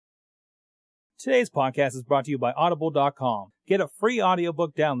Today's podcast is brought to you by Audible.com. Get a free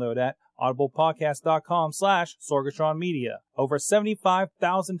audiobook download at audiblepodcast.com/Sorgatron Media. Over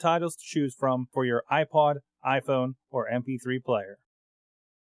 75,000 titles to choose from for your iPod, iPhone, or MP3 player.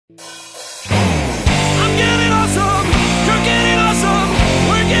 I'm getting awesome, you're getting awesome,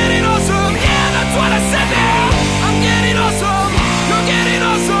 we're getting awesome, yeah, that's what I said now. I'm getting awesome, you're getting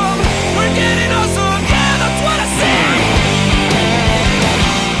awesome, we're getting awesome, yeah, that's what I said.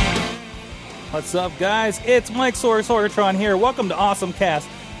 What's up, guys? It's Mike Sorgatron here. Welcome to Awesome Cast,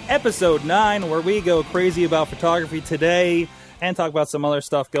 Episode 9, where we go crazy about photography today and talk about some other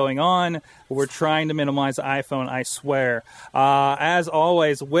stuff going on. We're trying to minimize the iPhone, I swear. As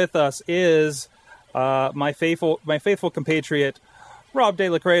always, with us is my faithful compatriot, Rob De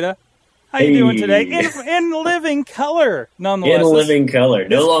La Creta. How you doing today? In living color, nonetheless. In living color,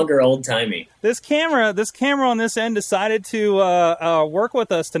 no longer old-timey. This camera on this end decided to work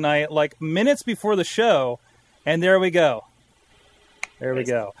with us tonight, like minutes before the show, and there we go. There we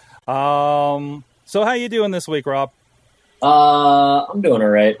go. So how you doing this week, Rob? I'm doing all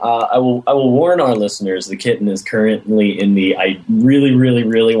right. I will warn our listeners, the kitten is currently in the I really, really,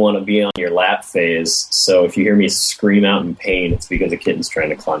 really want to be on your lap phase. So if you hear me scream out in pain, it's because the kitten's trying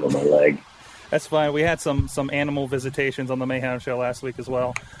to climb on my leg. That's fine. We had some animal visitations on the Mayhem show last week as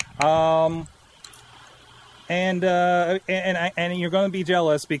well. And you're going to be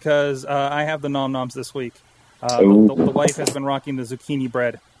jealous because I have the nom noms this week. The wife has been rocking the zucchini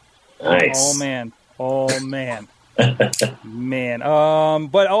bread. Nice. Oh man. Man.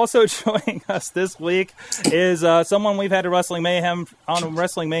 But also joining us this week is someone we've had on a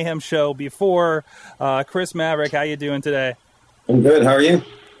Wrestling Mayhem show before, Chris Maverick. How you doing today? I'm good. How are you?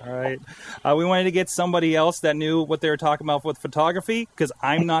 All right. We wanted to get somebody else that knew what they were talking about with photography, because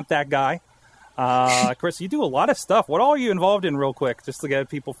I'm not that guy. Chris, you do a lot of stuff. What all are you involved in, real quick, just to get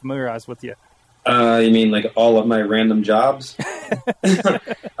people familiarized with you? You mean like all of my random jobs?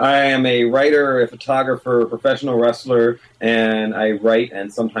 I am a writer, a photographer, a professional wrestler, and I write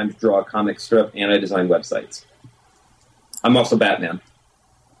and sometimes draw a comic strip, and I design websites. I'm also Batman,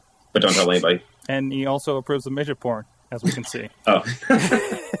 but don't tell anybody. And he also approves of midget porn, as we can see. Oh.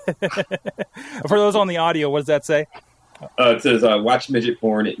 For those on the audio, what does that say? It says, watch midget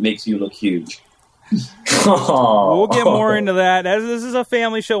porn, it makes you look huge. We'll get more into that. As this is a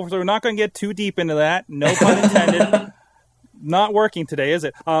family show, so we're not going to get too deep into that. No pun intended. Not working today, is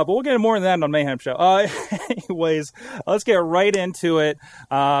it? But we'll get more into that on Mayhem Show. Anyways, let's get right into it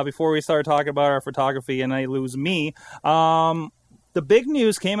before we start talking about our photography and I lose me. The big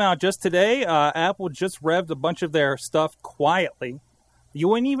news came out just today. Apple just revved a bunch of their stuff quietly. You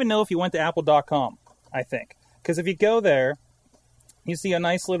wouldn't even know if you went to apple.com, I think. Because if you go there, you see a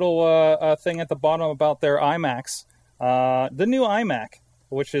nice little thing at the bottom about their iMacs. The new iMac,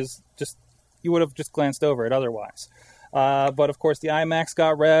 which is just, you would have just glanced over it otherwise. But of course, the iMacs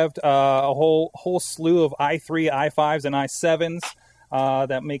got revved. A whole slew of i3, i5s, and i7s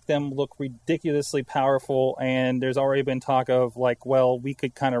that make them look ridiculously powerful. And there's already been talk of like, well, we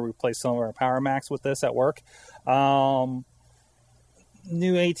could kind of replace some of our Power Macs with this at work.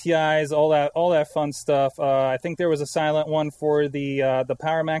 New ATIs, all that fun stuff. I think there was a silent one for the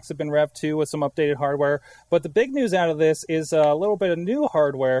Power Macs have been revved too with some updated hardware. But the big news out of this is a little bit of new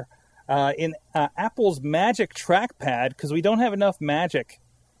hardware in Apple's Magic Trackpad, because we don't have enough magic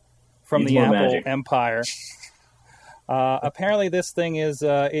from the Apple empire. Apparently, this thing is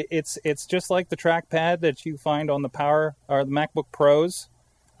it's just like the trackpad that you find on the MacBook Pros,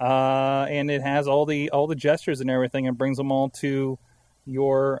 and it has all the gestures and everything, and brings them all to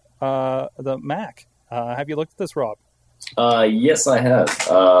your the Mac. Have you looked at this, Rob? Yes, I have.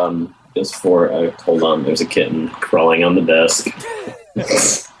 Just for hold on, there's a kitten crawling on the desk.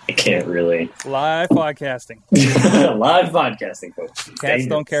 I can't really. Live podcasting. Live podcasting, folks. Cats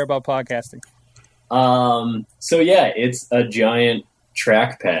don't care about podcasting. So yeah, it's a giant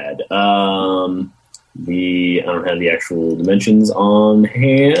trackpad. I don't have the actual dimensions on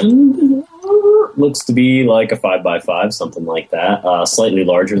hand. Looks to be like a 5x5, something like that. Slightly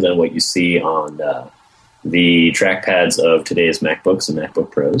larger than what you see on the trackpads of today's MacBooks and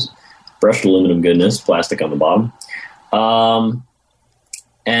MacBook Pros. Brushed aluminum goodness, plastic on the bottom.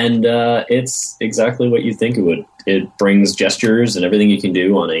 And it's exactly what you think it would. It brings gestures and everything you can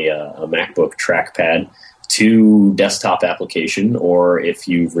do on a MacBook trackpad to desktop application, or if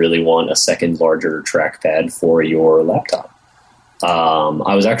you really want a second larger trackpad for your laptop.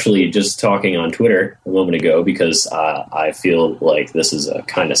 I was actually just talking on Twitter a moment ago because I feel like this is a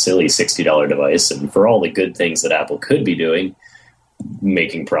kind of silly $60 device, and for all the good things that Apple could be doing,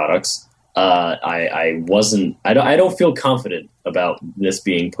 making products, I don't feel confident about this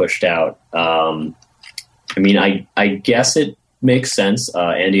being pushed out. I mean, I guess it makes sense.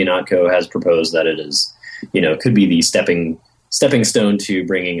 Andy Ihnatko has proposed that it is, could be the stepping stone to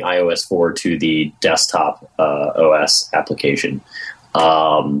bringing iOS 4 to the desktop OS application.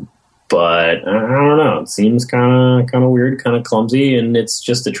 But I don't know. It seems kind of weird, kind of clumsy, and it's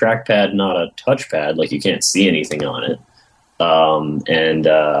just a trackpad, not a touchpad. Like, you can't see anything on it.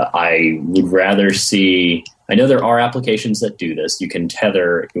 I would rather see. I know there are applications that do this. You can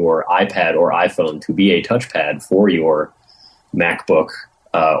tether your iPad or iPhone to be a touchpad for your MacBook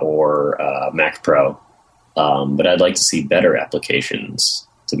or Mac Pro. But I'd like to see better applications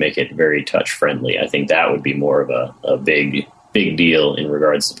to make it very touch friendly. I think that would be more of a big deal in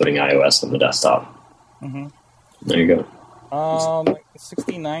regards to putting iOS on the desktop. Mm-hmm. There you go.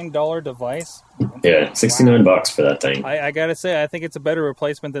 $69 device. Yeah, $69 for that thing. I gotta say, I think it's a better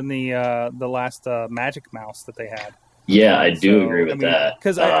replacement than the last Magic Mouse that they had. Yeah, I do agree with that.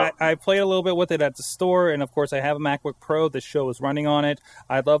 Because I played a little bit with it at the store, and of course I have a MacBook Pro. The show is running on it.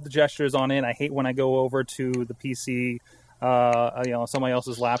 I love the gestures on it. I hate when I go over to the PC, somebody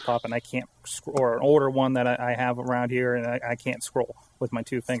else's laptop, and I can't or an older one that I have around here, and I can't scroll with my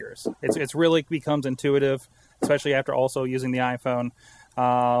two fingers. It's really becomes intuitive, especially after also using the iPhone.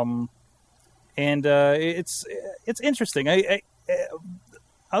 It's interesting. The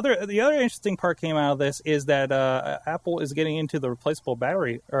other interesting part came out of this is that Apple is getting into the replaceable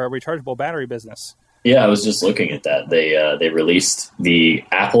battery or rechargeable battery business. Yeah, I was just looking at that. They released the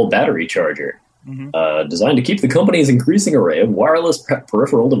Apple battery charger, designed to keep the company's increasing array of wireless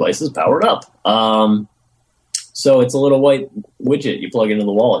peripheral devices powered up. So it's a little white widget you plug into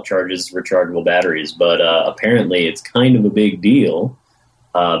the wall. It charges rechargeable batteries, but apparently it's kind of a big deal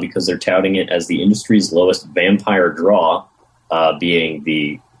because they're touting it as the industry's lowest vampire draw, being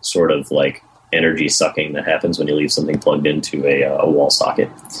the sort of like energy sucking that happens when you leave something plugged into a wall socket.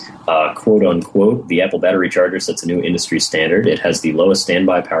 Quote unquote, the Apple battery charger sets a new industry standard. It has the lowest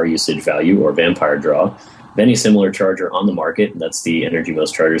standby power usage value, or vampire draw, of any similar charger on the market. That's the energy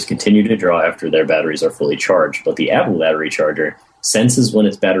most chargers continue to draw after their batteries are fully charged. But the Apple battery charger senses when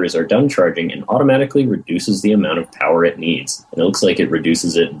its batteries are done charging and automatically reduces the amount of power it needs. And it looks like it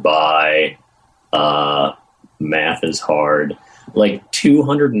reduces it by, math is hard, like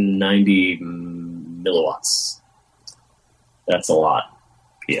 290 milliwatts. That's a lot.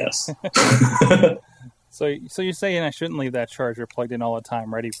 Yes. So you're saying I shouldn't leave that charger plugged in all the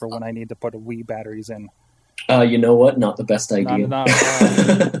time, ready for when I need to put a Wii batteries in? You know what? Not the best idea.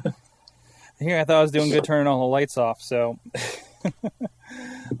 Here, I thought I was doing good turning all the lights off. So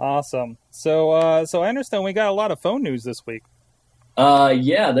awesome. So I understand we got a lot of phone news this week.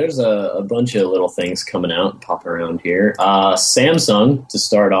 Yeah, there's a bunch of little things coming out, popping around here. Samsung, to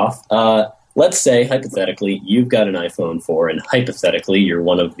start off. Let's say, hypothetically, you've got an iPhone 4, and hypothetically, you're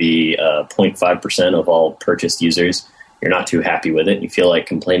one of the 0.5% of all purchased users. You're not too happy with it, and you feel like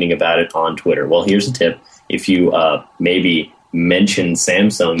complaining about it on Twitter. Well, here's a tip. If you maybe mention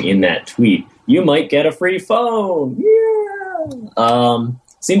Samsung in that tweet, you might get a free phone. Yeah!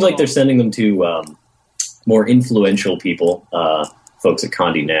 Seems like they're sending them to more influential people, folks at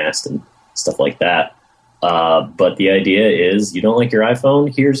Condé Nast and stuff like that. But the idea is, you don't like your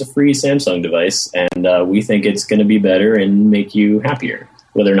iPhone, here's a free Samsung device, and we think it's going to be better and make you happier.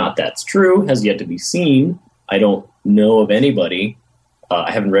 Whether or not that's true has yet to be seen. I don't know of anybody.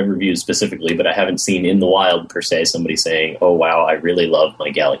 I haven't read reviews specifically, but I haven't seen in the wild, per se, somebody saying, oh, wow, I really love my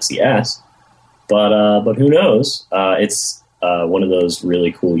Galaxy S. But who knows? It's one of those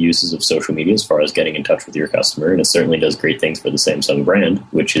really cool uses of social media as far as getting in touch with your customer, and it certainly does great things for the Samsung brand,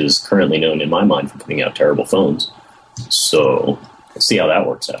 which is currently known in my mind for putting out terrible phones. So let's see how that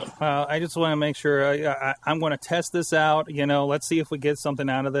works out. I just want to make sure I'm going to test this out. Let's see if we get something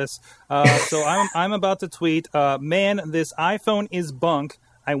out of this. So I'm about to tweet, man, this iPhone is bunk.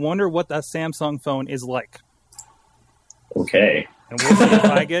 I wonder what the Samsung phone is like. Okay. And we'll see if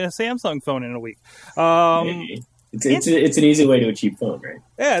I get a Samsung phone in a week. It's an easy way to a cheap phone, right?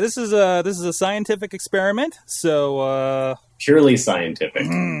 Yeah, this is a scientific experiment. So purely scientific.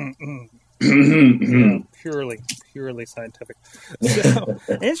 Purely scientific. So,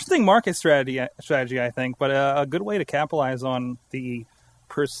 interesting market strategy, I think, but a good way to capitalize on the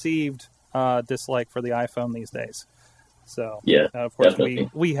perceived dislike for the iPhone these days. So yeah, of course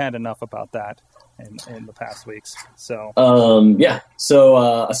we had enough about that in the past weeks. So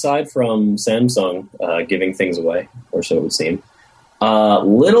So aside from Samsung giving things away, or so it would seem,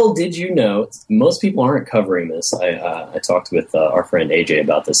 Little did you know, most people aren't covering this. I talked with our friend AJ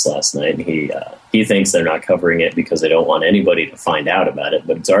about this last night, and he thinks they're not covering it because they don't want anybody to find out about it.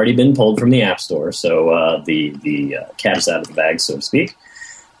 But it's already been pulled from the App Store, so the cat is out of the bag, so to speak.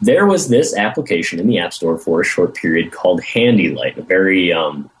 There was this application in the App Store for a short period called Handy Light, a very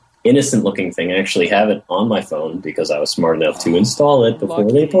innocent-looking thing. I actually have it on my phone because I was smart enough to install it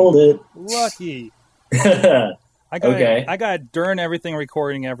before they pulled it. Lucky. I got During Everything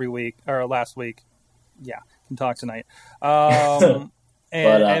recording every week, or last week. Yeah, can talk tonight. And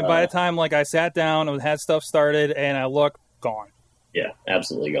by the time I sat down and had stuff started and I looked, gone. Yeah,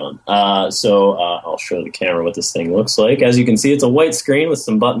 absolutely gone. So I'll show the camera what this thing looks like. As you can see, it's a white screen with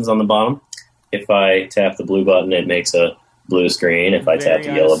some buttons on the bottom. If I tap the blue button, it makes a blue screen. If I tap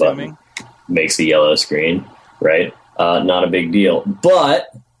the yellow button, it makes a yellow screen, right? Not a big deal. But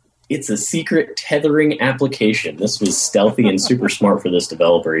it's a secret tethering application. This was stealthy and super smart for this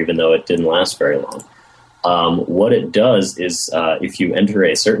developer, even though it didn't last very long. What it does is if you enter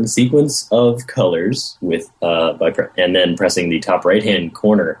a certain sequence of colors and then pressing the top right-hand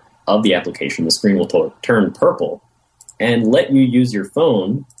corner of the application, the screen will turn purple and let you use your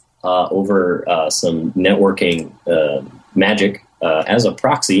phone over some networking magic as a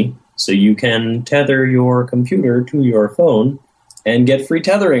proxy, so you can tether your computer to your phone and get free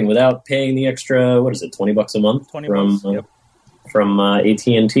tethering without paying the extra, $20 a month from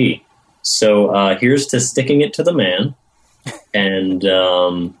AT&T. So here's to sticking it to the man. And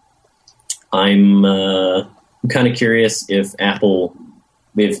I'm kind of curious if Apple,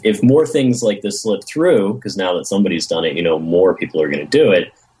 if more things like this slip through, because now that somebody's done it, more people are going to do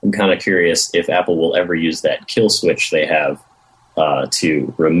it. I'm kind of curious if Apple will ever use that kill switch they have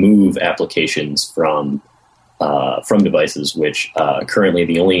to remove applications from devices, which currently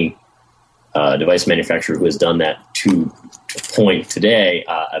the only device manufacturer who has done that to point today,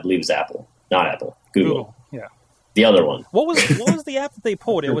 I believe, is Apple. Not Apple. Google. Yeah. The other one. What was the app that they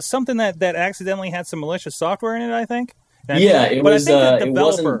pulled? It was something that accidentally had some malicious software in it, I think. It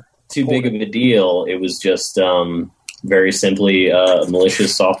wasn't too big of a deal. It was just very simply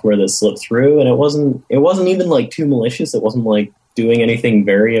malicious software that slipped through, and it wasn't even too malicious. It wasn't doing anything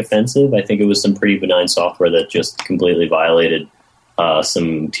very offensive. I think it was some pretty benign software that just completely violated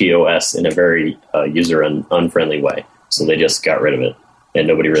some TOS in a very user unfriendly way. So they just got rid of it, and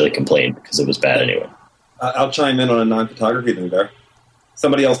nobody really complained because it was bad anyway. I'll chime in on a non-photography thing there.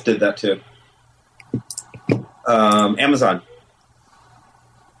 Somebody else did that too. Amazon.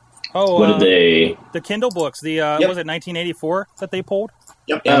 Oh, what did they? The Kindle books. Was it 1984 that they pulled?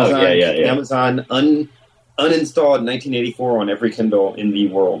 Yep. Amazon, Amazon uninstalled 1984 on every Kindle in the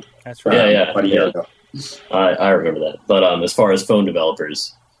world. That's right. About a year ago. I remember that. But as far as phone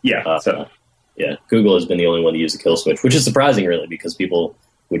developers, Google has been the only one to use the kill switch, which is surprising, really, because people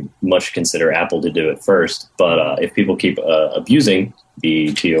would much consider Apple to do it first. But if people keep abusing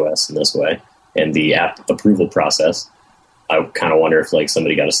the TOS in this way and the app approval process, I kind of wonder if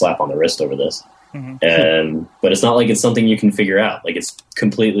somebody got a slap on the wrist over this. Mm-hmm. But it's not like it's something you can figure out. It's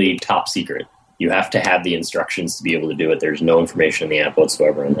completely top secret. You have to have the instructions to be able to do it. There's no information in the app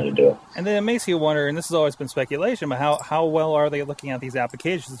whatsoever on how to do it. And then it makes you wonder, and this has always been speculation, but how well are they looking at these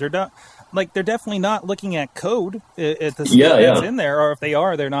applications? They're not, they're definitely not looking at code at the that's in there, or if they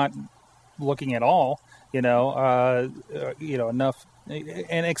are, they're not looking at all. Enough,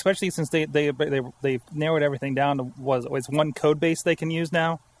 and especially since they narrowed everything down to was one code base they can use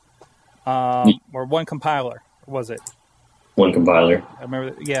now, or one compiler, was it? One compiler. I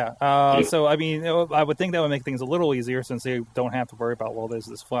remember, So, I mean, I would think that would make things a little easier since they don't have to worry about, there's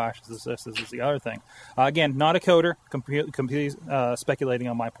this Flash, this is the other thing. Again, not a coder, completely speculating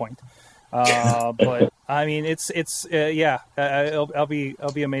on my point. But, I mean, I'll be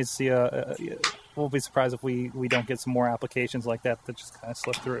amazed to see, we'll be surprised if we don't get some more applications like that just kind of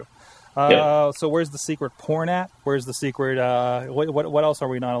slip through. So where's the secret porn app? Where's the secret, what else are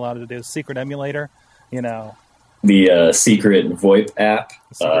we not allowed to do? Secret emulator, The secret VoIP app.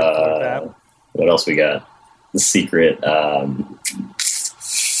 What else we got? The secret. I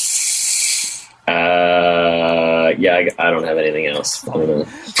don't have anything else. I don't know.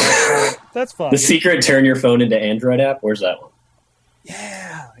 That's fun. The secret turn your phone into Android app. Where's that one?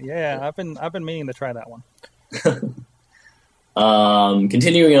 Yeah. I've been meaning to try that one.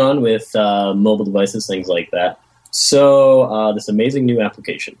 Continuing on with mobile devices, things like that. So this amazing new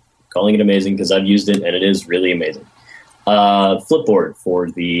application. Calling it amazing because I've used it and it is really amazing. Flipboard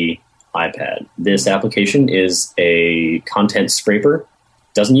for the iPad. This application is a content scraper.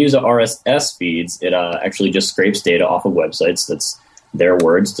 Doesn't use RSS feeds. It actually just scrapes data off of websites. That's their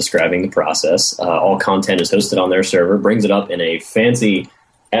words describing the process. All content is hosted on their server, brings it up in a fancy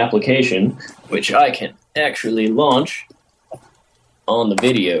application, which I can actually launch on the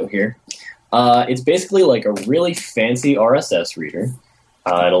video here. It's basically like a really fancy RSS reader.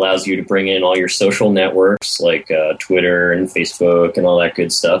 It allows you to bring in all your social networks like Twitter and Facebook and all that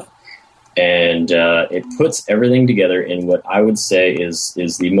good stuff. And it puts everything together in what I would say is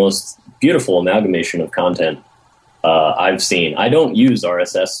the most beautiful amalgamation of content I've seen. I don't use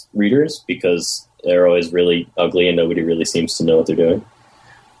RSS readers because they're always really ugly and nobody really seems to know what they're doing.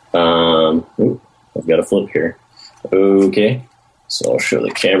 I've got a flip here. Okay, so I'll show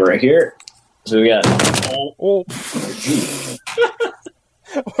the camera here. So we got... Oh.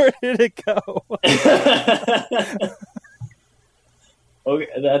 Where did it go? Okay,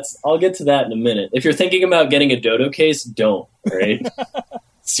 I'll get to that in a minute. If you're thinking about getting a Dodo case, don't, right?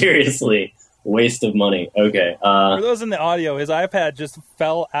 Seriously, waste of money. Okay. For those in the audio, his iPad just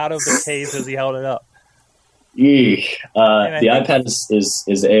fell out of the case as he held it up. The iPad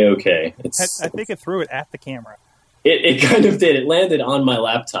is A-okay. I think it threw it at the camera. It kind of did. It landed on my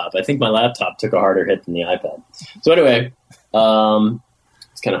laptop. I think my laptop took a harder hit than the iPad. So anyway,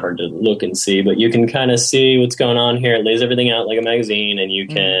 it's kind of hard to look and see, but you can kind of see what's going on here. It lays everything out like a magazine, and you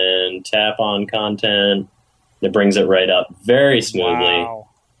can tap on content. It brings it right up very smoothly. Wow.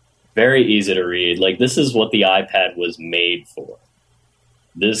 Very easy to read. Like, this is what the iPad was made for.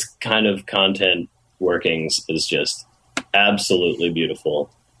 This kind of content workings is just absolutely beautiful.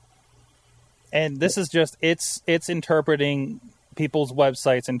 And this is just, it's interpreting people's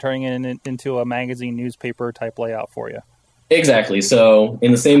websites and turning it into a magazine newspaper type layout for you. Exactly. So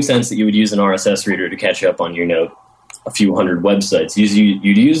in the same sense that you would use an RSS reader to catch up on, a few hundred websites,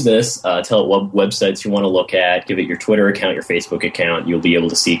 you'd use this, tell it what websites you want to look at, give it your Twitter account, your Facebook account. You'll be able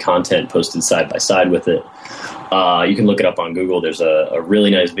to see content posted side by side with it. You can look it up on Google. There's a really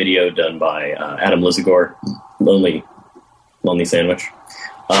nice video done by Adam Lizagor, Lonely Sandwich.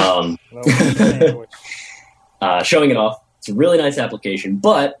 Showing it off. It's a really nice application,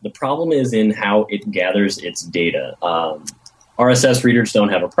 but the problem is in how it gathers its data. RSS readers don't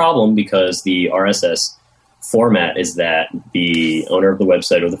have a problem because the RSS format is that the owner of the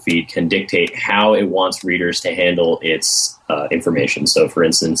website or the feed can dictate how it wants readers to handle its information. So, for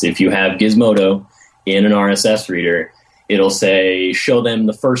instance, if you have Gizmodo in an RSS reader, it'll say show them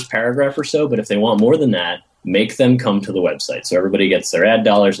the first paragraph or so, but if they want more than that, make them come to the website. So everybody gets their ad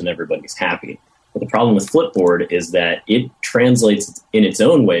dollars and everybody's happy. But the problem with Flipboard is that it translates in its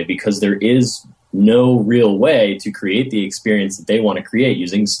own way because there is no real way to create the experience that they want to create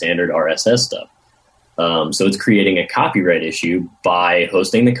using standard RSS stuff. So it's creating a copyright issue by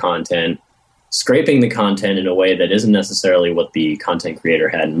hosting the content, scraping the content in a way that isn't necessarily what the content creator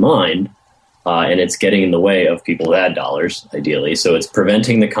had in mind, and it's getting in the way of people's ad dollars, ideally. So it's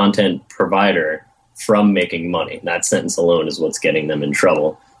preventing the content provider from making money. That sentence alone is what's getting them in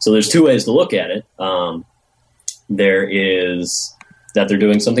trouble. So there's two ways to look at it. There is that they're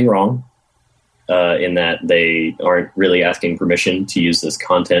doing something wrong, in that they aren't really asking permission to use this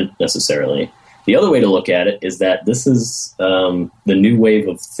content necessarily. The other way to look at it is that this is the new wave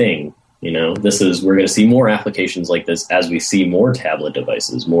of thing. We're going to see more applications like this as we see more tablet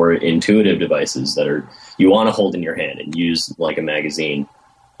devices, more intuitive devices that you want to hold in your hand and use like a magazine.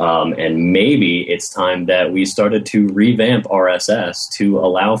 And maybe it's time that we started to revamp RSS to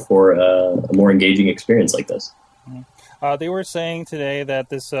allow for a more engaging experience like this. They were saying today that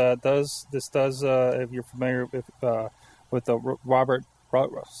this does if you're familiar with the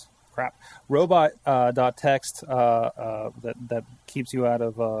robot.txt that keeps you out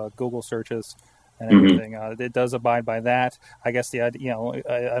of Google searches and everything. It does abide by that. I guess the idea,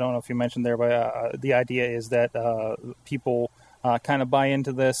 I don't know if you mentioned there, but the idea is that people kind of buy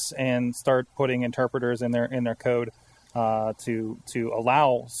into this and start putting interpreters in their code to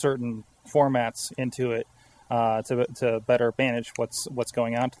allow certain formats into it to better manage what's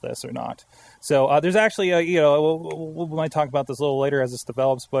going on to this or not. So there's actually we might talk about this a little later as this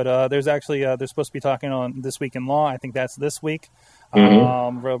develops, but there's actually they're supposed to be talking on This Week in Law. I think that's this week.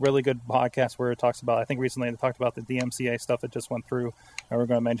 Really good podcast where it talks about, I think recently they talked about the DMCA stuff that just went through, and we're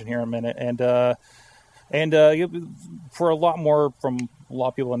going to mention here in a minute. And for a lot more from a lot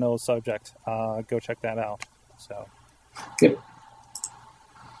of people that know the subject, go check that out. So, yep.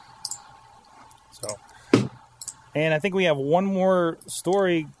 And I think we have one more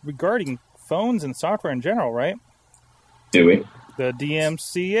story regarding phones and software in general, right? Do we? The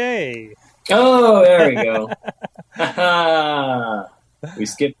DMCA. Oh, there we go. We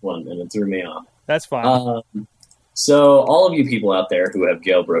skipped one, and it threw me off. That's fine. So all of you people out there who have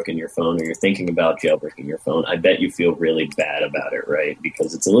jailbroken your phone or you're thinking about jailbreaking your phone, I bet you feel really bad about it, right?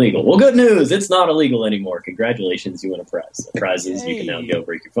 Because it's illegal. Well, good news. It's not illegal anymore. Congratulations. You win a prize. The prize is you can now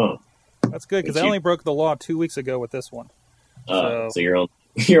jailbreak your phone. That's good because I only broke the law 2 weeks ago with this one. So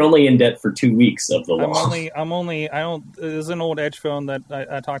you're only in debt for 2 weeks of the law. There's an old Edge phone that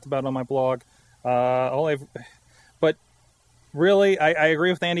I talked about on my blog. But really, I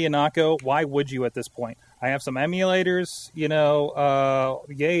agree with Andy Anako. Why would you at this point? I have some emulators,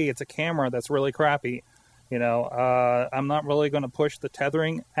 it's a camera that's really crappy. I'm not really going to push the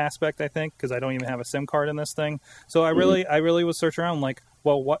tethering aspect, I think, because I don't even have a SIM card in this thing. So I really was searching around like,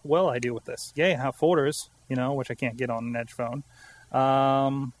 well, what will I do with this? I have folders, which I can't get on an Edge phone.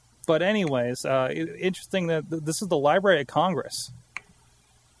 But anyways, interesting that this is the Library of Congress.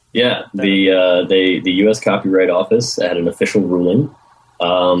 Yeah, the U.S. Copyright Office had an official ruling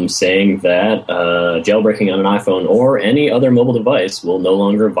saying that jailbreaking on an iPhone or any other mobile device will no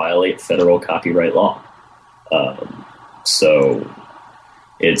longer violate federal copyright law. So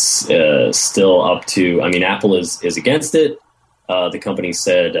it's still up to, Apple is against it. The company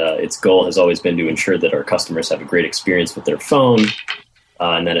said its goal has always been to ensure that our customers have a great experience with their phone,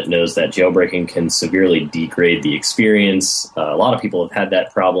 and that it knows that jailbreaking can severely degrade the experience. A lot of people have had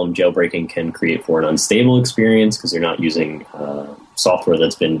that problem. Jailbreaking can create for an unstable experience because they're not using software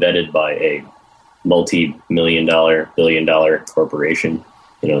that's been vetted by a multi-million-dollar, billion-dollar corporation.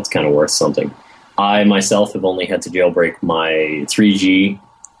 It's kind of worth something. I myself have only had to jailbreak my 3G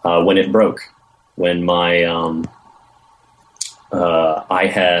when it broke. When my I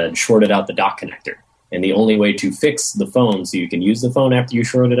had shorted out the dock connector. And the only way to fix the phone so you can use the phone after you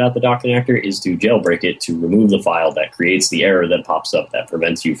shorted out the dock connector is to jailbreak it to remove the file that creates the error that pops up that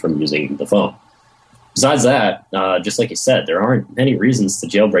prevents you from using the phone. Besides that, just like you said, there aren't many reasons to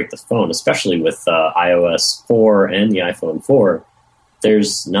jailbreak the phone, especially with iOS 4 and the iPhone 4.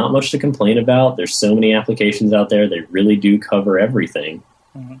 There's not much to complain about. There's so many applications out there. They really do cover everything.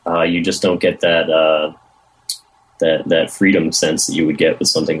 Mm-hmm. You just don't get that freedom sense that you would get with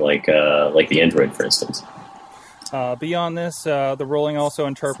something like the Android, for instance. Beyond this, the ruling also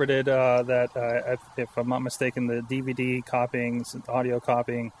interpreted that, if I'm not mistaken, the DVD copying, audio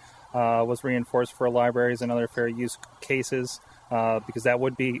copying, was reinforced for libraries and other fair use cases, because that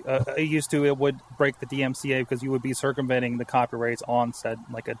would be it would break the DMCA because you would be circumventing the copyrights on said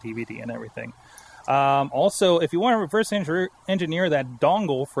like a DVD and everything. Also, if you want to reverse engineer that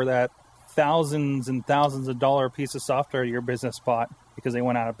dongle for that thousands and thousands of dollar piece of software your business bought because they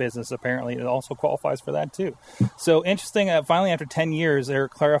went out of business, apparently it also qualifies for that too. So interesting. Finally, after 10 years, they're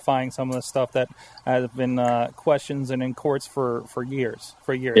clarifying some of the stuff that has been questions and in courts for years.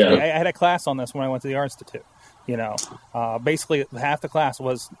 Yeah. I had a class on this when I went to the Art Institute. Basically half the class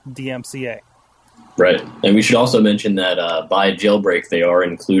was DMCA. Right. And we should also mention that by jailbreak, they are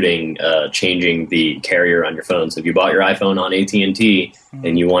including changing the carrier on your phone. So if you bought your iPhone on AT&T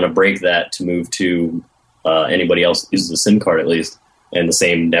and you want to break that to move to anybody else uses a SIM card at least and the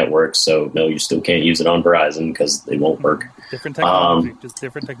same network. So no, you still can't use it on Verizon because they won't work. Different technology, just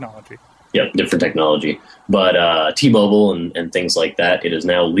different technology. Yep, different technology. But T-Mobile and things like that, it is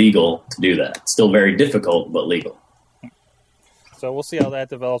now legal to do that. Still very difficult, but legal. So we'll see how that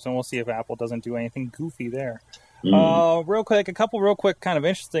develops, and we'll see if Apple doesn't do anything goofy there. Real quick, a couple real quick kind of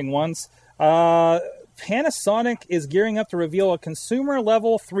interesting ones. Panasonic is gearing up to reveal a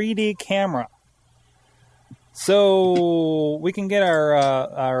consumer-level 3D camera. So we can get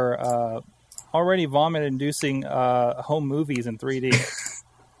our already vomit-inducing home movies in 3D.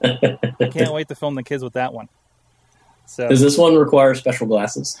 I can't wait to film the kids with that one. So, does this one require special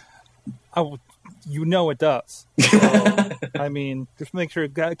glasses? It does. So, just make sure,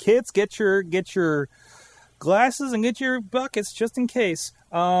 kids, get your glasses and get your buckets just in case.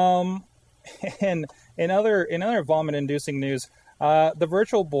 And in other vomit-inducing news, the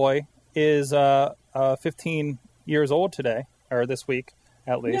Virtual Boy is 15 years old today, or this week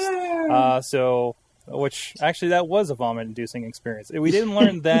at least. Which actually that was a vomit-inducing experience. We didn't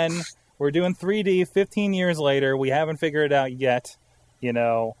learn then. We're doing 3D 15 years later. We haven't figured it out yet.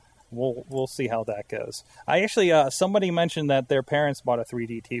 We'll see how that goes. I actually somebody mentioned that their parents bought a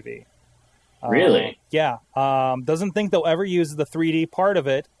 3D TV. Really? Yeah. Doesn't think they'll ever use the 3D part of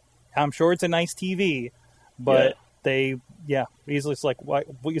it. I'm sure it's a nice TV, but it's like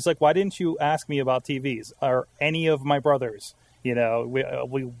why didn't you ask me about TVs or any of my brothers?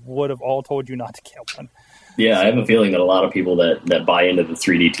 We would have all told you not to get one. Yeah, I have a feeling that a lot of people that buy into the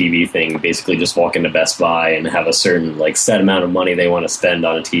 3D TV thing basically just walk into Best Buy and have a certain set amount of money they want to spend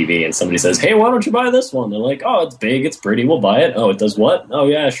on a TV, and somebody says, "Hey, why don't you buy this one?" They're like, "Oh, it's big, it's pretty, we'll buy it." "Oh, it does what?" "Oh,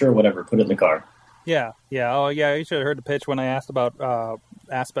 yeah, sure, whatever, put it in the car." Yeah. Oh, yeah. You should have heard the pitch when I asked about not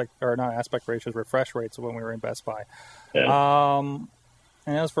aspect ratios, refresh rates when we were in Best Buy. Yeah. And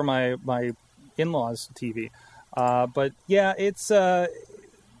that was for my in-laws' TV. But yeah, it's how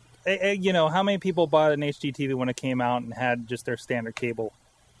many people bought an HD TV when it came out and had just their standard cable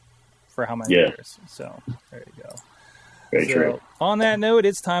for how many years? So there you go. Very true. On that note,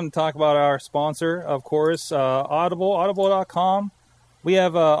 it's time to talk about our sponsor, of course, Audible, audible.com. We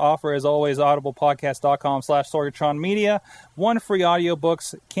have an offer, as always, audiblepodcast.com/Sorgatron Media. 1 free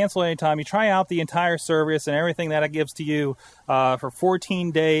audiobooks, cancel anytime. You try out the entire service and everything that it gives to you for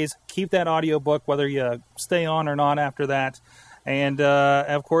 14 days. Keep that audiobook, whether you stay on or not after that. And,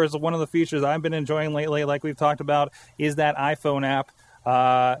 of course, one of the features I've been enjoying lately, like we've talked about, is that iPhone app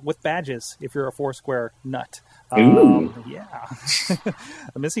with badges, if you're a Foursquare nut. Yeah.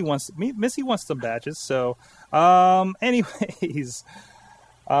 Missy wants some badges. So, anyways,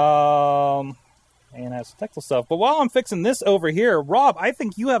 and that's technical stuff. But while I'm fixing this over here, Rob, I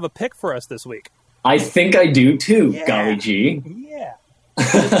think you have a pick for us this week. I think I do too. Yeah. Golly gee. Yeah.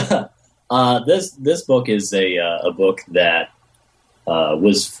 This book is a book that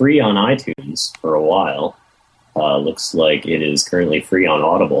was free on iTunes for a while. Looks like it is currently free on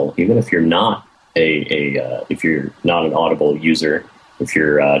Audible, even if you're not if you're not an Audible user, if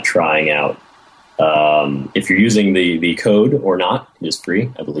you're trying out, if you're using the code or not, it is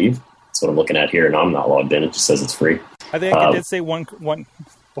free, I believe. That's what I'm looking at here, and I'm not logged in. It just says it's free. I think it did say one.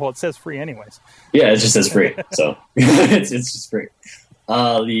 Well, it says free anyways. Yeah, it just says free, so it's just free.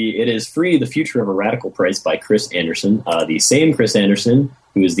 It is free. The Future of a Radical Price by Chris Anderson, the same Chris Anderson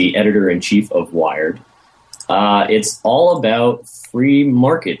who is the editor-in-chief of Wired. It's all about free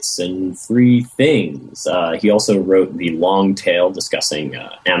markets and free things. He also wrote The Long Tail, discussing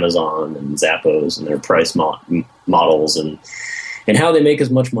Amazon and Zappos and their price models and how they make as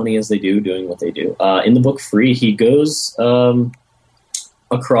much money as they do doing what they do. In the book Free, he goes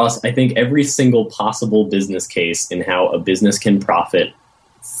across, I think, every single possible business case in how a business can profit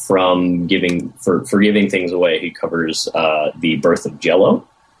from giving things away. He covers the birth of Jell-O.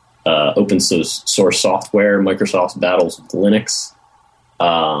 Open source software, Microsoft's battles with Linux,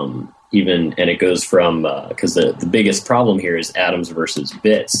 and it goes from because the biggest problem here is atoms versus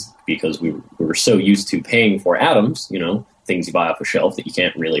bits, because we were so used to paying for atoms, things you buy off a shelf that you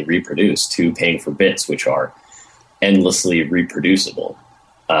can't really reproduce, to paying for bits, which are endlessly reproducible.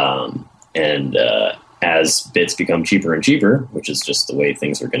 As bits become cheaper and cheaper, which is just the way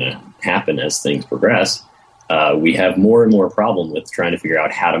things are going to happen as things progress, we have more and more problem with trying to figure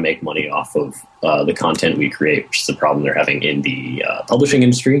out how to make money off of the content we create, which is the problem they're having in the publishing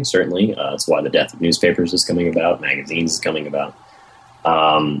industry, certainly. That's why the death of newspapers is coming about, magazines is coming about,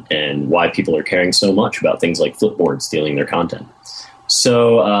 and why people are caring so much about things like Flipboard stealing their content.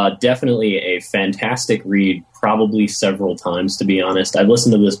 So definitely a fantastic read, probably several times, to be honest. I've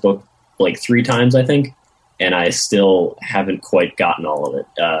listened to this book like 3 times, I think, and I still haven't quite gotten all of it.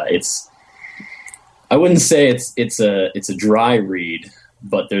 I wouldn't say it's a dry read,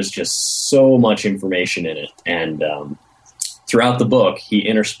 but there's just so much information in it. And throughout the book, he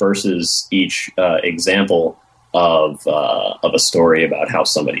intersperses each example of a story about how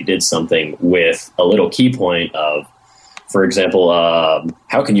somebody did something with a little key point of, for example,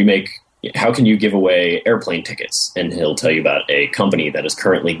 how can you give away airplane tickets? And he'll tell you about a company that is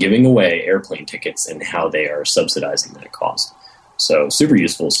currently giving away airplane tickets and how they are subsidizing that cost. So super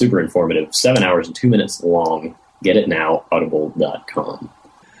useful, super informative, 7 hours and 2 minutes long. Get it now, audible.com.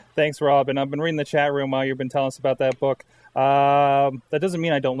 Thanks, Rob. And I've been reading the chat room while you've been telling us about that book. That doesn't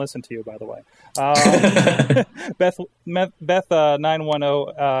mean I don't listen to you, by the way. Beth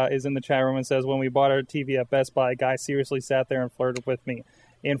 910 is in the chat room and says, when we bought our TV at Best Buy, a guy seriously sat there and flirted with me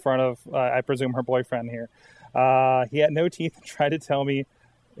in front of, I presume, her boyfriend here. He had no teeth and tried to tell me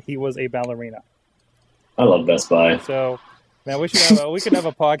he was a ballerina. I love Best Buy. So, man, we could have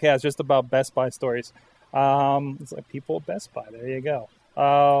a podcast just about Best Buy stories. It's like people at Best Buy. There you go.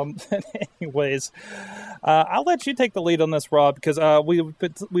 Anyways, I'll let you take the lead on this, Rob, because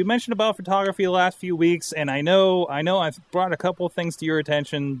we mentioned about photography the last few weeks, and I know I've brought a couple of things to your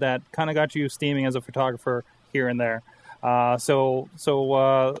attention that kind of got you steaming as a photographer here and there. So let's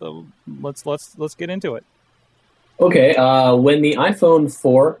get into it. Okay. When the iPhone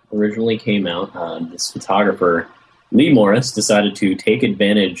 4 originally came out, this photographer, Lee Morris, decided to take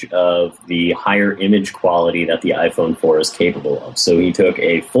advantage of the higher image quality that the iPhone 4 is capable of. So he took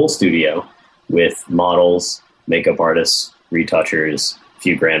a full studio with models, makeup artists, retouchers, a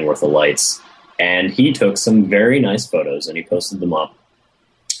few grand worth of lights, and he took some very nice photos and he posted them up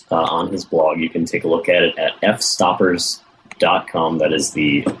on his blog. You can take a look at it at fstoppers.com. stoppers.com. That is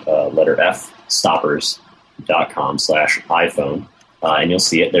the letter F, stoppers.com/iPhone. And you'll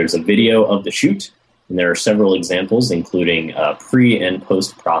see it. There's a video of the shoot, and there are several examples, including pre- and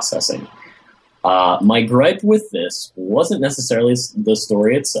post-processing. My gripe with this wasn't necessarily the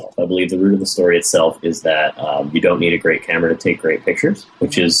story itself. I believe the root of the story itself is that you don't need a great camera to take great pictures,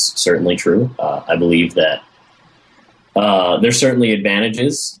 which is certainly true. I believe that there's certainly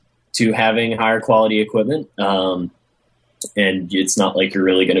advantages to having higher quality equipment, and it's not like you're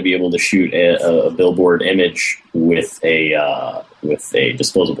really going to be able to shoot a billboard image with a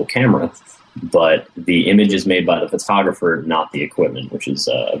disposable camera. But the image is made by the photographer, not the equipment, which is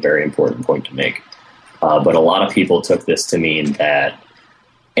a very important point to make. But a lot of people took this to mean that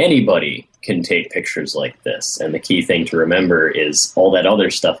anybody can take pictures like this. And the key thing to remember is all that other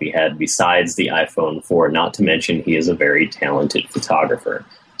stuff he had besides the iPhone 4, not to mention he is a very talented photographer.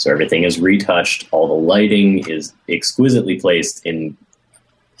 So everything is retouched. All the lighting is exquisitely placed in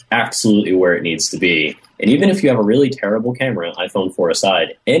absolutely where it needs to be. And even if you have a really terrible camera, iPhone 4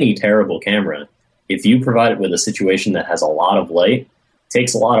 aside, any terrible camera, if you provide it with a situation that has a lot of light,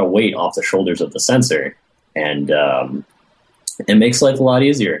 takes a lot of weight off the shoulders of the sensor, and it makes life a lot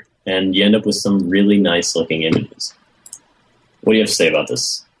easier. And you end up with some really nice looking images. What do you have to say about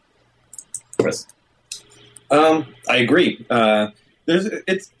this, Chris? I agree.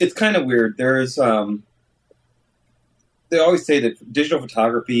 It's kind of weird. They always say that digital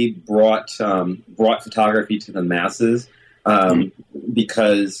photography brought photography to the masses,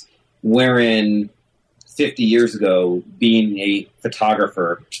 because wherein 50 years ago, being a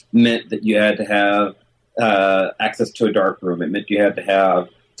photographer meant that you had to have access to a dark room. It meant you had to have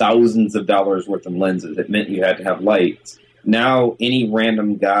thousands of dollars worth of lenses. It meant you had to have lights. Now, any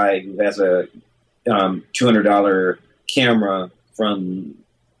random guy who has a $200 camera from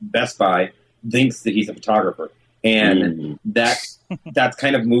Best Buy thinks that he's a photographer. And that's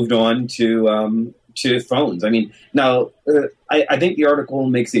kind of moved on to phones. I mean, now I think the article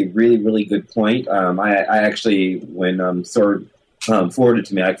makes a really, really good point. I actually, when Sword forwarded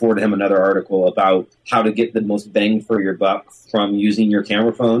to me, I forwarded him another article about how to get the most bang for your buck from using your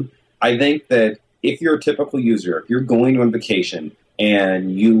camera phone. I think that if you're a typical user, if you're going on vacation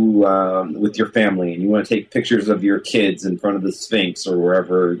and you with your family and you want to take pictures of your kids in front of the Sphinx or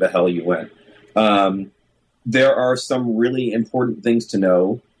wherever the hell you went, there are some really important things to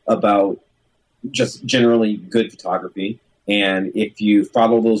know about just generally good photography. And if you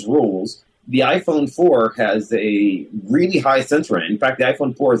follow those rules, the iPhone 4 has a really high sensor rate. In fact, the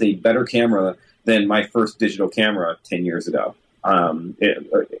iPhone 4 is a better camera than my first digital camera 10 years ago,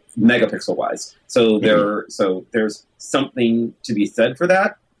 megapixel-wise. So there's something to be said for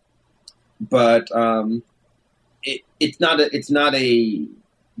that. But it's not a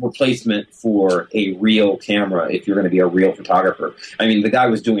replacement for a real camera if you're going to be a real photographer. I mean, the guy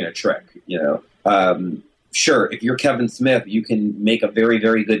was doing a trick, you know. Sure, if you're Kevin Smith, you can make a very,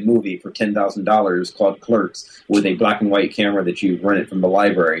 very good movie for $10,000 called Clerks with a black and white camera that you rented from the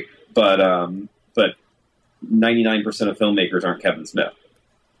library. But 99% of filmmakers aren't Kevin Smith.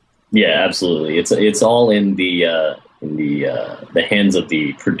 Yeah, absolutely. It's all in the hands of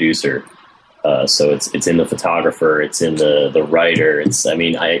the producer. So it's in the photographer, it's in the writer.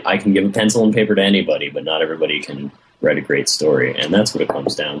 I can give a pencil and paper to anybody, but not everybody can write a great story, and that's what it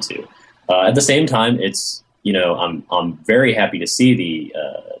comes down to. At the same time, I'm very happy to see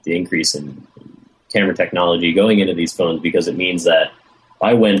the increase in camera technology going into these phones, because it means that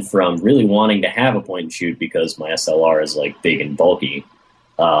I went from really wanting to have a point and shoot because my SLR is like big and bulky,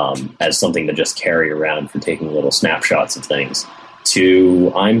 as something to just carry around for taking little snapshots of things,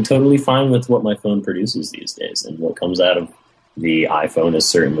 to I'm totally fine with what my phone produces these days. And what comes out of the iPhone is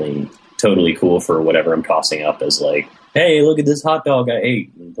certainly totally cool for whatever I'm tossing up as like, hey, look at this hot dog I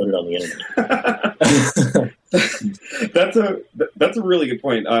ate, and put it on the internet. That's a really good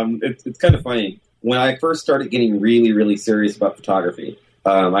point. It's kind of funny. When I first started getting really, really serious about photography,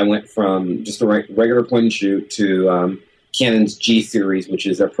 I went from just a regular point and shoot to Canon's G series, which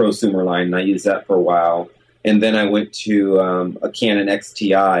is a prosumer line, and I used that for a while. And then I went to a Canon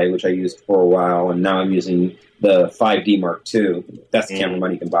XTI, which I used for a while, and now I'm using the 5D Mark II, best camera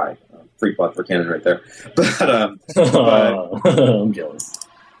money can buy. Free plug for Canon right there. But I'm jealous.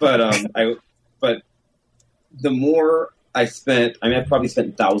 But the more I spent, I probably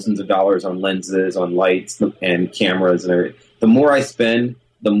spent thousands of dollars on lenses, on lights, and cameras, and everything. The more I spend,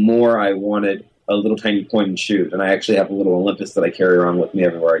 the more I wanted a little tiny point and shoot. And I actually have a little Olympus that I carry around with me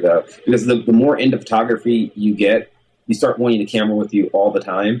everywhere I go. Because the more into photography you get, you start wanting the camera with you all the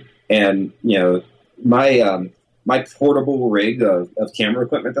time. And, you know, my my portable rig of camera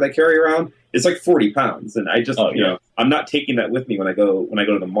equipment that I carry around is like 40 pounds. And I just, I'm not taking that with me when I go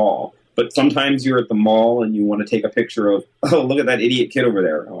to the mall. But sometimes you're at the mall and you want to take a picture of, oh, look at that idiot kid over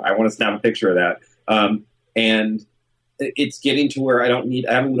there. Oh, I want to snap a picture of that. And it's getting to where I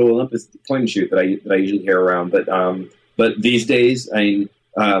have a little Olympus point and shoot that I usually carry around. But these days, this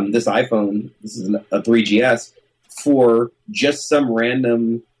iPhone, this is a 3GS, for just some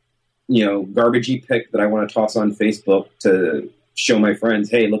random, garbagey pic that I want to toss on Facebook to show my friends,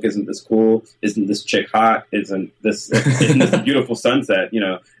 hey, look, isn't this cool? Isn't this chick hot? Isn't this a beautiful sunset?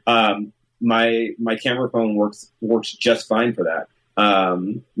 My camera phone works just fine for that.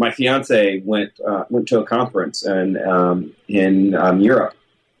 My fiance went to a conference in Europe,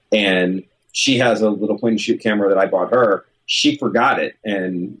 and she has a little point and shoot camera that I bought her. She forgot it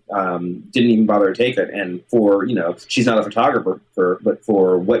and didn't even bother to take it. And she's not a photographer, but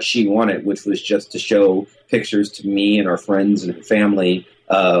for what she wanted, which was just to show pictures to me and our friends and her family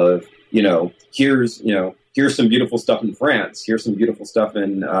of, here's some beautiful stuff in France. Here's some beautiful stuff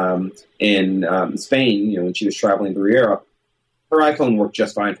in Spain. When she was traveling through Europe, her iPhone worked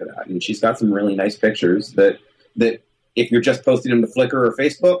just fine for that. And she's got some really nice pictures that if you're just posting them to Flickr or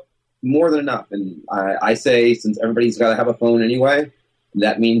Facebook, more than enough. And I say, since everybody's got to have a phone anyway,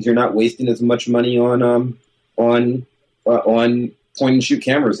 that means you're not wasting as much money on point and shoot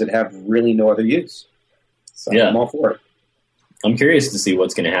cameras that have really no other use. So I'm all for it. I'm curious to see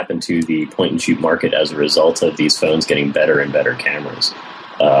what's going to happen to the point and shoot market as a result of these phones getting better and better cameras.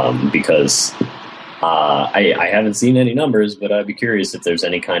 Because I haven't seen any numbers, but I'd be curious if there's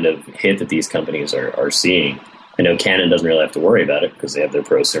any kind of hit that these companies are seeing. I know Canon doesn't really have to worry about it because they have their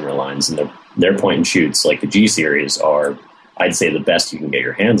prosumer lines, and their point and shoots like the G series are, I'd say, the best you can get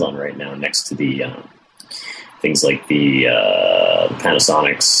your hands on right now, next to the things like the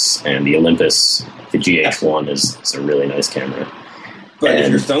Panasonics and the Olympus. The GH1 is a really nice camera. But if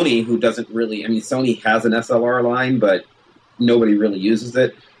you're Sony, who doesn't really, Sony has an SLR line, but nobody really uses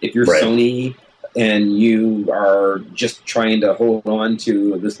it. If you're Sony and you are just trying to hold on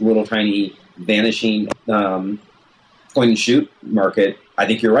to this little tiny vanishing point and shoot market, I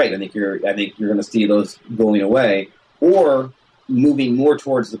think you're right. I think you're going to see those going away or moving more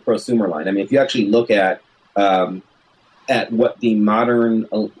towards the prosumer line. If you actually look at what the modern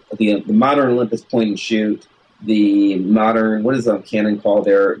Olympus point and shoot, the modern, what does Canon call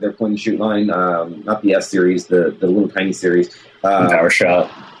their point and shoot line? Not the S series, the little tiny series.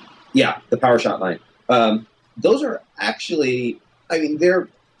 PowerShot. Yeah, the PowerShot line. Those are actually, they're,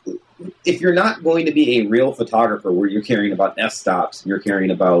 if you're not going to be a real photographer where you're caring about f-stops, you're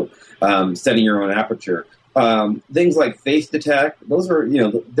caring about setting your own aperture, things like face detect, those are,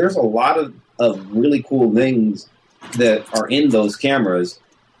 there's a lot of really cool things that are in those cameras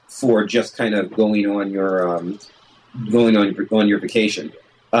for just kind of going on your vacation.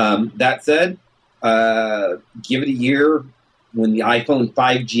 That said, give it a year. When the iPhone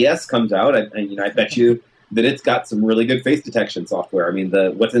 5GS comes out, I bet you that it's got some really good face detection software.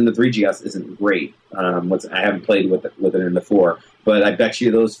 What's in the 3GS isn't great. I haven't played with it in the 4, but I bet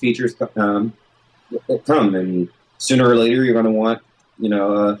you those features come, and sooner or later you're going to want,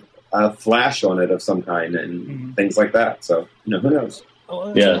 a flash on it of some kind and things like that. So, who knows?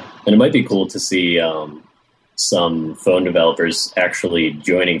 Yeah, and it might be cool to see some phone developers actually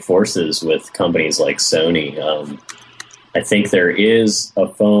joining forces with companies like Sony. I think there is a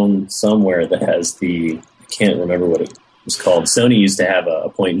phone somewhere that has I can't remember what it was called. Sony used to have a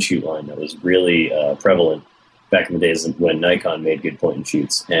point and shoot line that was really prevalent back in the days when Nikon made good point and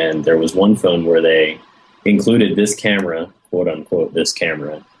shoots. And there was one phone where they included this camera, quote unquote, this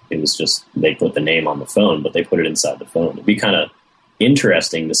camera. It was just, they put the name on the phone, but they put it inside the phone. It'd be kind of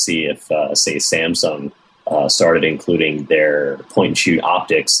interesting to see if, say, Samsung started including their point and shoot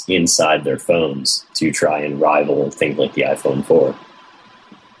optics inside their phones to try and rival things like the iPhone 4.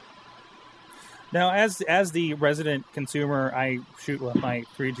 Now, as the resident consumer, I shoot with my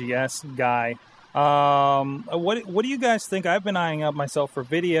 3GS guy. What do you guys think? I've been eyeing up myself for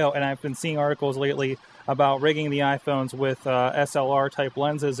video, and I've been seeing articles lately about rigging the iPhones with SLR type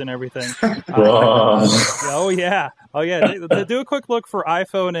lenses and everything. Oh yeah. Do a quick look for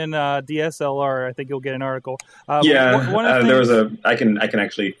iPhone and DSLR. I think you'll get an article. There was I can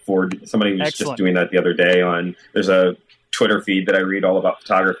actually forward. Somebody was just doing that the other day there's a Twitter feed that I read all about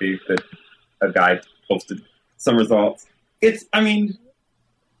photography that a guy posted some results. It's a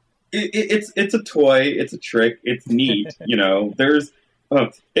toy. It's a trick. It's neat. There's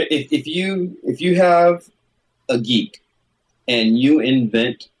if you have a geek and you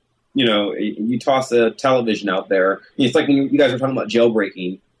invent, you toss a television out there. It's like when you guys were talking about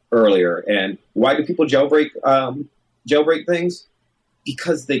jailbreaking. earlier. And why do people jailbreak things?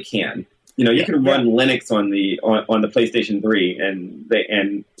 Because they can. You can run Linux on the PlayStation 3,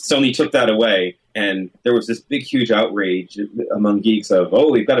 and Sony took that away, and there was this big, huge outrage among geeks of,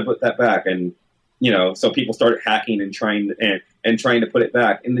 we've got to put that back, and so people started hacking and trying to put it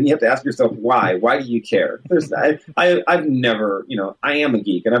back, and then you have to ask yourself why. Why do you care? I've never, I am a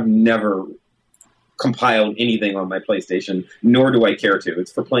geek, and I've never compiled anything on my PlayStation, nor do I care to.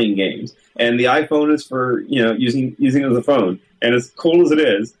 It's for playing games, and the iPhone is for using it as a phone. And as cool as it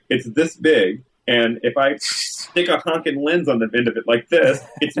is, it's this big, and if I stick a honking lens on the end of it like this,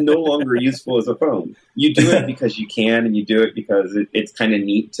 it's no longer useful as a phone. You do it because you can, and you do it because it's kind of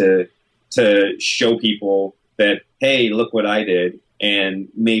neat to show people that, hey, look what I did. And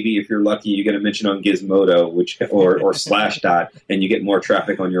maybe if you're lucky, you get a mention on Gizmodo, or Slashdot, and you get more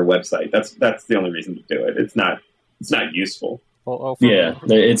traffic on your website. That's the only reason to do it. It's not useful.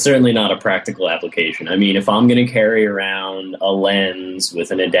 It's certainly not a practical application. I mean, if I'm going to carry around a lens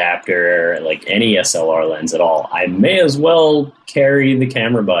with an adapter, like any SLR lens at all, I may as well carry the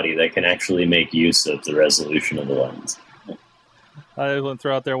camera body that can actually make use of the resolution of the lens. I want to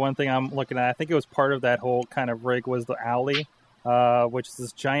throw out there one thing I'm looking at. I think it was part of that whole kind of rig was the Owly, which is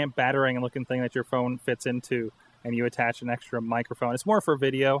this giant batarang-looking thing that your phone fits into, and you attach an extra microphone. It's more for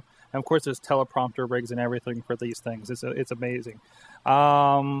video. And of course, there's teleprompter rigs and everything for these things. It's amazing.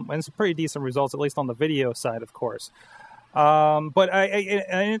 And it's pretty decent results, at least on the video side, of course. But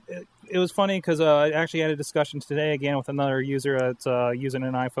it was funny because I actually had a discussion today again with another user that's using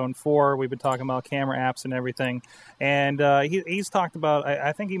an iPhone 4. We've been talking about camera apps and everything. And he's talked about,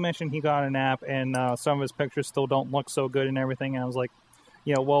 I think he mentioned he got an app and some of his pictures still don't look so good and everything. And I was like,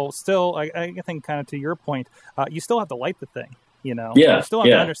 well, still, I think kind of to your point, you still have to light the thing. You still have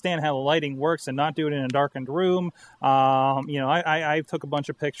to understand how the lighting works and not do it in a darkened room. I took a bunch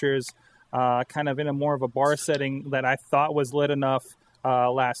of pictures kind of in a more of a bar setting that I thought was lit enough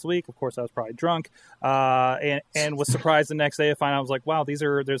last week. Of course, I was probably drunk and was surprised the next day to find out I was like, wow, there's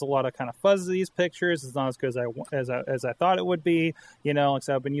a lot of kind of fuzz to these pictures. It's not as good as I thought it would be. Like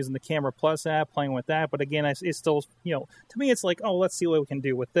so I've been using the Camera Plus app, playing with that. But again, it's still, to me, it's like, oh, let's see what we can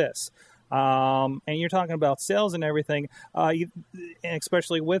do with this. And you're talking about sales and everything, and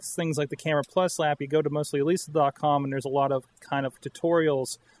especially with things like the Camera Plus app, you go to mostlyelisa.com and there's a lot of kind of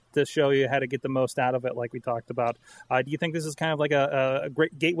tutorials to show you how to get the most out of it, like we talked about. Do you think this is kind of like a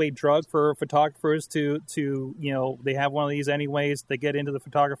great gateway drug for photographers to they have one of these anyways, they get into the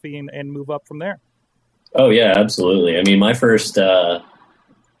photography and move up from there? Oh, yeah, absolutely. I mean, my first...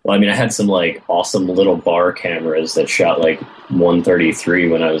 I had some like awesome little bar cameras that shot like 133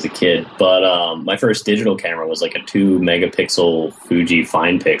 when I was a kid. But my first digital camera was like a 2 megapixel Fuji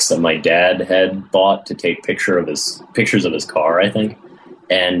FinePix that my dad had bought to take pictures of his car, I think.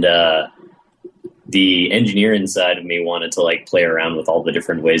 And the engineer inside of me wanted to like play around with all the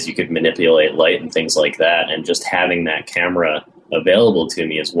different ways you could manipulate light and things like that. And just having that camera available to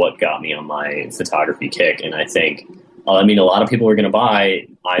me is what got me on my photography kick. And I think, a lot of people are going to buy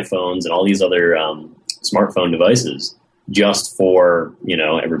iPhones and all these other smartphone devices just for,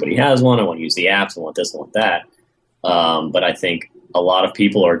 everybody has one. I want to use the apps. I want this, I want that. But I think a lot of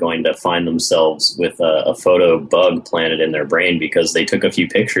people are going to find themselves with a photo bug planted in their brain because they took a few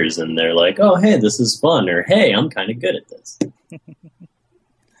pictures and they're like, oh, hey, this is fun. Or, hey, I'm kind of good at this.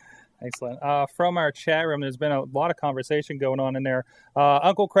 Excellent. From our chat room, there's been a lot of conversation going on in there.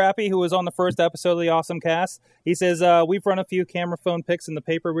 Uncle Crappy, who was on the first episode of the Awesome Cast, he says, we've run a few camera phone pics in the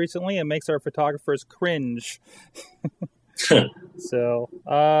paper recently and makes our photographers cringe. So,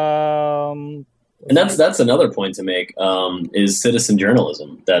 and that's another point to make, is citizen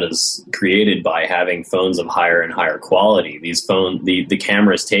journalism that is created by having phones of higher and higher quality. These the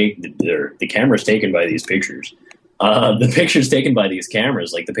cameras the cameras taken by these pictures. The pictures taken by these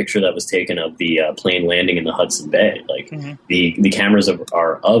cameras, like the picture that was taken of the plane landing in the Hudson Bay, the cameras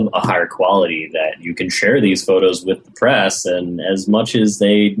are of a higher quality that you can share these photos with the press. And as much as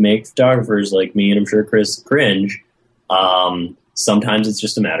they make photographers like me and I'm sure Chris cringe, sometimes it's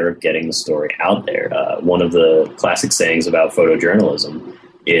just a matter of getting the story out there. One of the classic sayings about photojournalism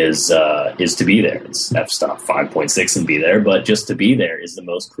is to be there. It's f-stop 5.6 and be there, but just to be there is the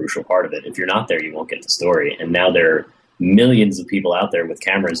most crucial part of it. If you're not there, you won't get the story. And now there are millions of people out there with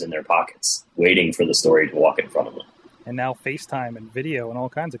cameras in their pockets waiting for the story to walk in front of them. And now FaceTime and video and all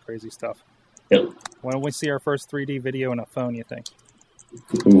kinds of crazy stuff. Yep. When we see our first 3D video in a phone, you think?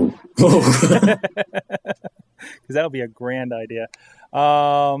 Ooh. Because that'll be a grand idea.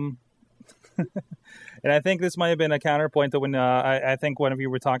 And I think this might have been a counterpoint to when I think one of you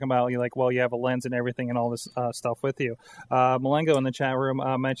were talking about, you you have a lens and everything and all this stuff with you. Malengo in the chat room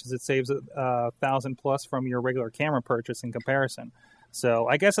mentions it saves $1,000 plus from your regular camera purchase in comparison. So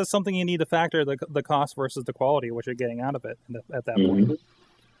I guess that's something you need to factor, the cost versus the quality, what you're getting out of it at that point.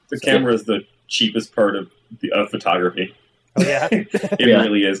 The camera is the cheapest part of photography. Oh, yeah? It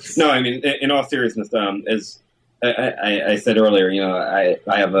really is. No, I mean, in all seriousness, as I said earlier, I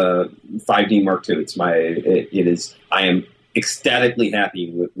have a 5D Mark II. I am ecstatically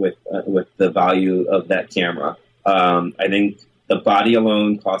happy with the value of that camera. I think the body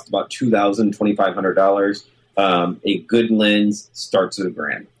alone cost about $2,500. A good lens starts at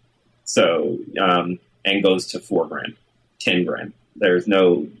 $1,000, so and goes to $4,000, $10,000. There's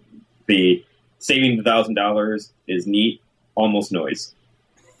the saving $1,000 is neat, almost noise.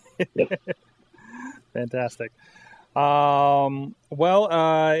 Yep. Fantastic. It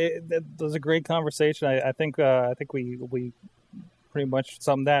was a great conversation. I think we pretty much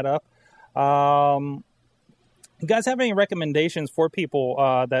summed that up. You guys have any recommendations for people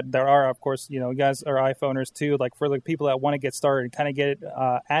that there are, of course, you guys are iPhoners too, like for the people that want to get started, kind of get it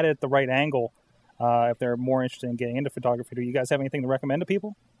at it at the right angle if they're more interested in getting into photography. Do you guys have anything to recommend to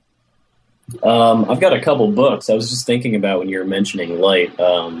people? I've got a couple books. I was just thinking about when you were mentioning light.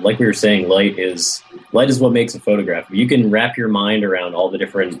 Like we were saying, light is what makes a photograph. If you can wrap your mind around all the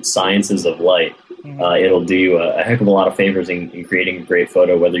different sciences of light, it'll do you a heck of a lot of favors in creating a great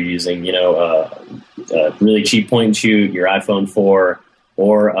photo, whether you're using, a really cheap point and shoot, your iPhone 4,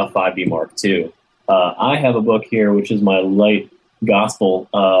 or a 5D Mark II. I have a book here, which is my light gospel,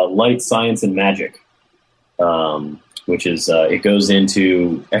 Light, Science, and Magic, which is, it goes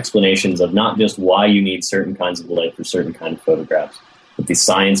into explanations of not just why you need certain kinds of light for certain kind of photographs, but the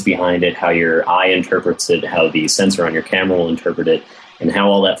science behind it, how your eye interprets it, how the sensor on your camera will interpret it, and how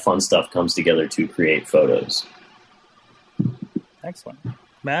all that fun stuff comes together to create photos. Excellent.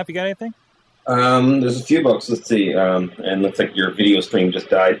 Matt, you got anything? There's a few books. Let's see. And looks like your video stream just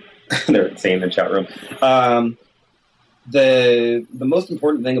died. They're saying in the chat room. The most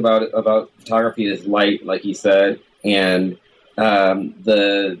important thing about photography is light, like he said, and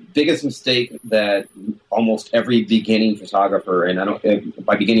the biggest mistake that almost every beginning photographer, and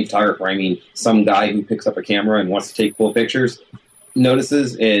by beginning photographer I mean some guy who picks up a camera and wants to take cool pictures,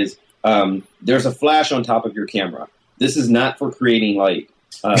 notices is there's a flash on top of your camera. This is not for creating light.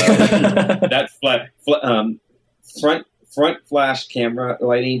 That front flash camera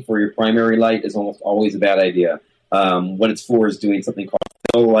lighting for your primary light is almost always a bad idea. What it's for is doing something called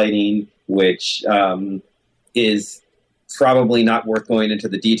fill lighting, which is probably not worth going into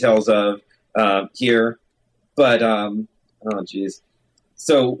the details of here. But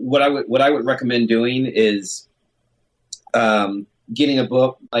So what I would recommend doing is getting a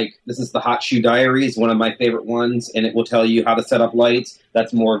book like this is the Hot Shoe Diaries, one of my favorite ones, and it will tell you how to set up lights.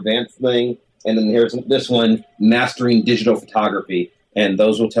 That's a more advanced thing. And then there's this one, Mastering Digital Photography, and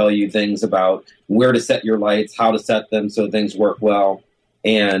those will tell you things about where to set your lights, how to set them so things work well.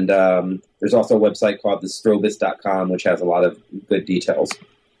 And there's also a website called thestrobist.com, which has a lot of good details.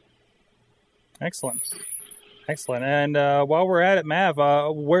 Excellent. And while we're at it, Mav,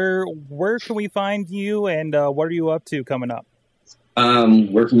 where can we find you, and what are you up to coming up?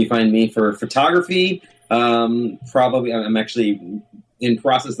 Where can you find me for photography? Probably, I'm actually in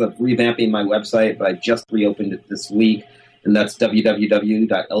process of revamping my website, but I just reopened it this week, and that's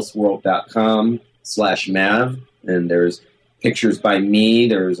www.elseworld.com/Mav. And there's pictures by me.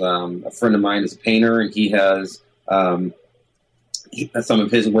 There's a friend of mine is a painter, and he has some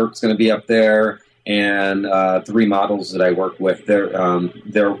of his work's going to be up there. And 3 models that I work with,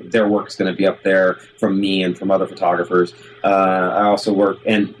 their work's going to be up there from me and from other photographers. I also work,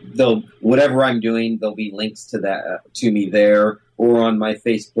 and whatever I'm doing, there'll be links to that to me there, or on my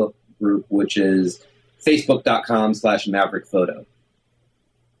Facebook group, which is facebook.com/Maverick Photo.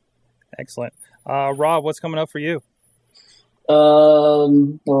 Excellent. Rob, what's coming up for you?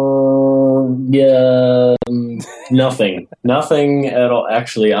 Nothing at all.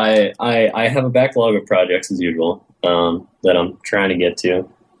 Actually, I have a backlog of projects as usual that I'm trying to get to,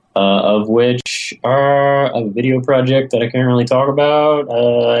 of which are a video project that I can't really talk about.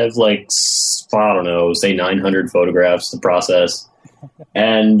 I have say 900 photographs to process,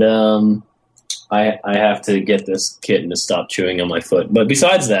 and I have to get this kitten to stop chewing on my foot. But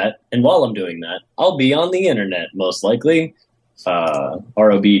besides that, and while I'm doing that, I'll be on the internet most likely.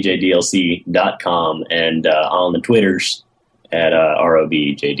 robjdlc.com and on the Twitters at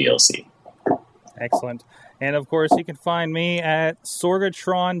robjdlc. Excellent. And of course, you can find me at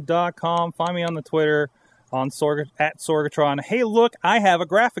sorgatron.com. Find me on the Twitter at Sorgatron. Hey, look, I have a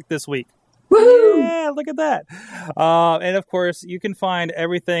graphic this week. Yeah, look at that. And of course, you can find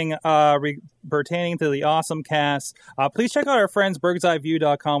everything pertaining to the Awesome Cast. Please check out our friends,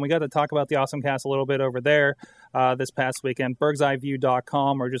 birdseyeview.com. We got to talk about the Awesome Cast a little bit over there this past weekend.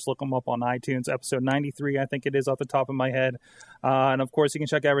 birdseyeview.com, or just look them up on iTunes. Episode 93, I think it is off the top of my head. And of course, you can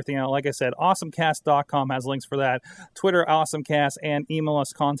check everything out. Like I said, awesomecast.com has links for that. Twitter, awesomecast, and email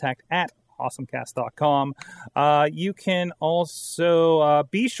us contact at awesomecast.com. You can also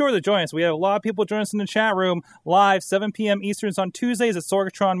be sure to join us. We have a lot of people join us in the chat room live 7 p.m. Easterns on Tuesdays at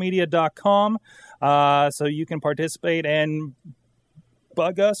sorgatronmedia.com. So you can participate and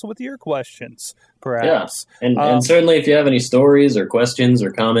bug us with your questions, perhaps. Yeah. And certainly if you have any stories or questions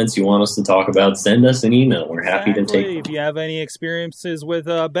or comments you want us to talk about, send us an email. We're happy to take them. If you have any experiences with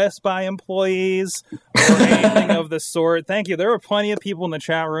Best Buy employees or anything of the sort, thank you. There are plenty of people in the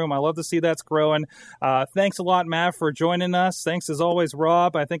chat room. I love to see that's growing. Thanks a lot, Matt, for joining us. Thanks as always,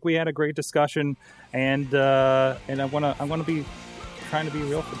 Rob. I think we had a great discussion, and I want to be trying to be a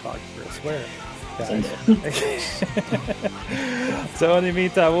real photographer, I swear. So in the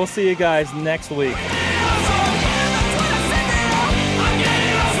meantime, we'll see you guys next week.